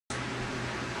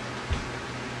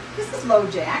This is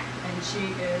LoJack, and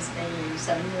she is a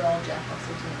 7-year-old Jack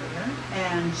Russell Terrier,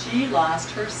 and she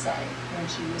lost her sight when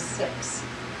she was 6.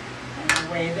 And the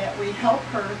way that we help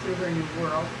her through her new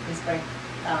world is by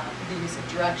the use of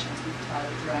directions. We've taught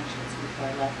her directions. We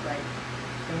taught her left, right,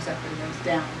 nose up and nose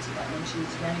down, so that when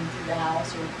she's running through the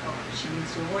house or she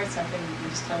needs to avoid something, we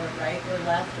can just tell her right or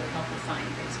left or help her find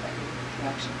things by giving her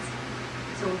directions.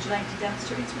 So would you like to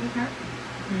demonstrate, sweetheart?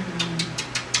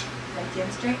 Like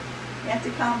demonstrate? You have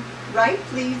to come right,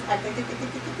 please. Excellent,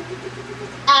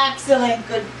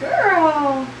 good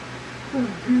girl. Good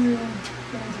girl.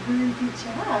 That's a very good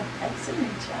job.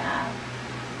 Excellent job.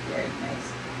 Very nice.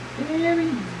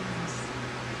 Very nice.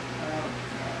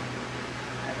 Okay.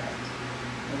 All right.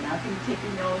 And now can you take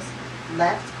your nose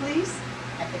left, please?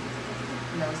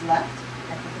 Nose left.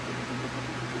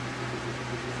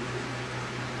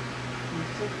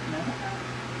 No.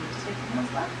 You just take your nose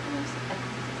left, please.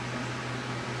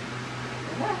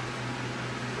 Left.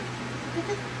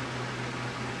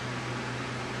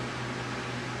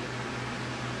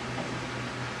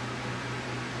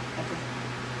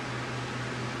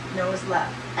 Nose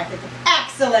left.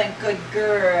 Excellent. Good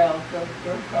girl. Good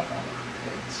girl. Good job.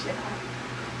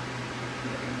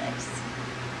 Very nice.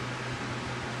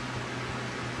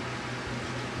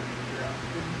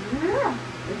 Good girl.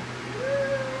 Good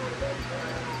girl. Good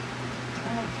girl.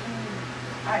 Okay.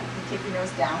 All right. You take your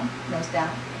nose down. Nose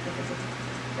down.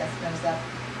 Yes, nose up.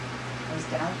 Nose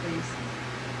down, please.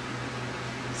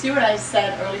 See what I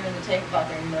said earlier in the tape about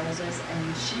their noses?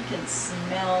 And she can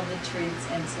smell the treats,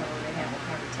 and so they have a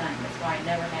hard time. That's why I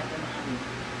never have them on.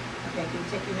 Okay, can you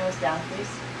take your nose down, please?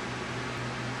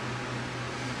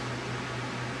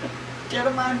 Get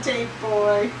them on tape,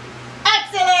 boy.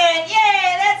 Excellent!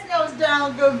 Yay! That's nose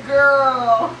down. Good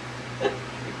girl. Good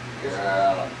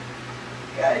girl.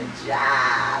 Good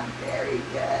job. Very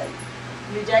good.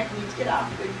 LoJack needs to get off.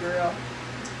 Good girl.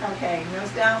 Okay,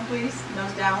 nose down, please.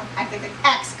 Nose down.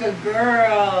 X. Good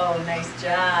girl. Nice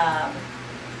job.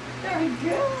 Very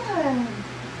good.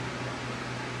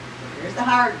 Here's the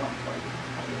hard one for you.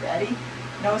 Are you ready?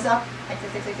 Nose up.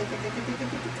 Excellent.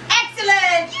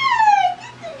 Yay!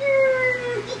 Good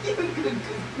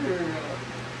girl.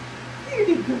 Very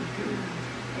good girl.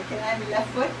 Okay, can I have your left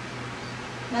foot?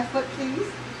 Left foot, please.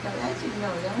 No, that's your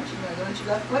nose. I want your nose. I want your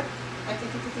left foot.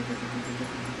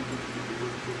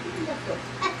 Left foot.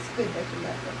 That's good. That's your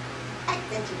left foot.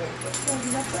 That's your right foot. That's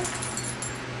your left foot.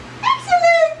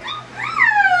 Excellent!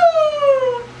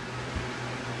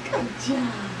 Good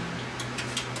job.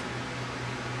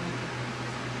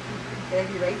 Can I have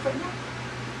your right foot now?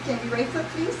 Can I have your right foot,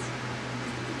 please?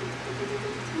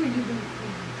 Where's your right foot?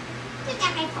 Where's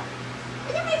that right foot?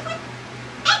 Where's that right foot?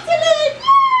 Excellent!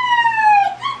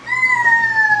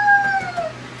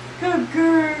 Good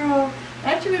girl.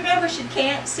 I have to remember she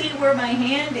can't see where my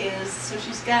hand is, so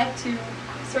she's got to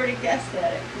sort of guess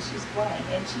at it because she's blind,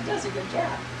 and she does a good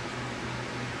job.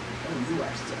 Oh, you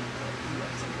are so good. You are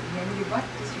so good. Remember your butt?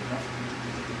 Just your butt.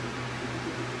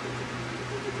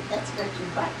 Let's scratch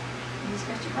your butt. Can you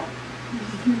scratch your butt? Can you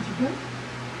scratch your butt?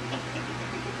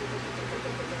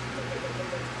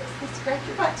 Let's scratch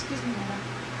your butt. Excuse me, Mama.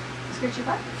 You scratch your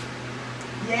butt?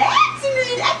 Yeah!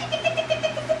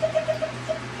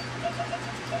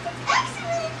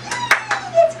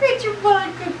 Scratch your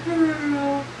butt, good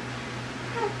girl.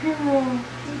 Good girl.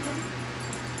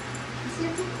 See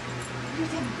your tummy? Your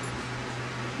tummy.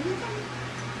 Your tummy.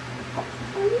 Oh,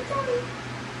 your tummy.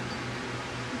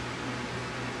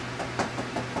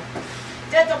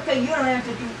 That's okay. You don't have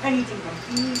to do anything but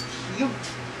be cute.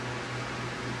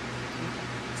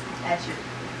 That's your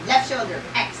left shoulder,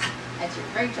 X. That's your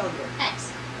right shoulder,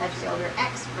 X. Left shoulder,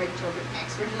 X. Right shoulder,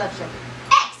 X. Where's your left shoulder?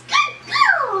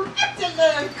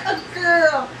 Excellent, good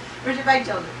girl. Where's your right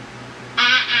shoulder?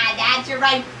 That's your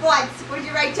right foot. Where's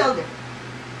your right shoulder?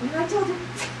 Where's your right shoulder?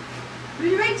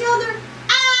 Where's your right shoulder?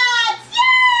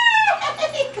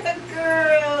 Yay! Good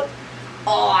girl.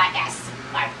 Oh, that's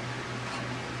smart.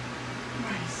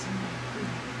 Very smart.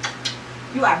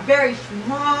 You are very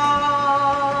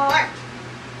smart.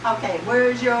 Okay,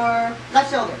 where's your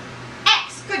left shoulder?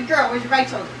 X. Good girl. Where's your right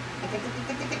shoulder? X.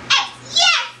 Yes!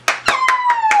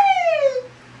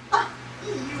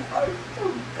 You are so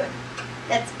good.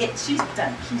 That's it. She's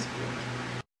done. She's good.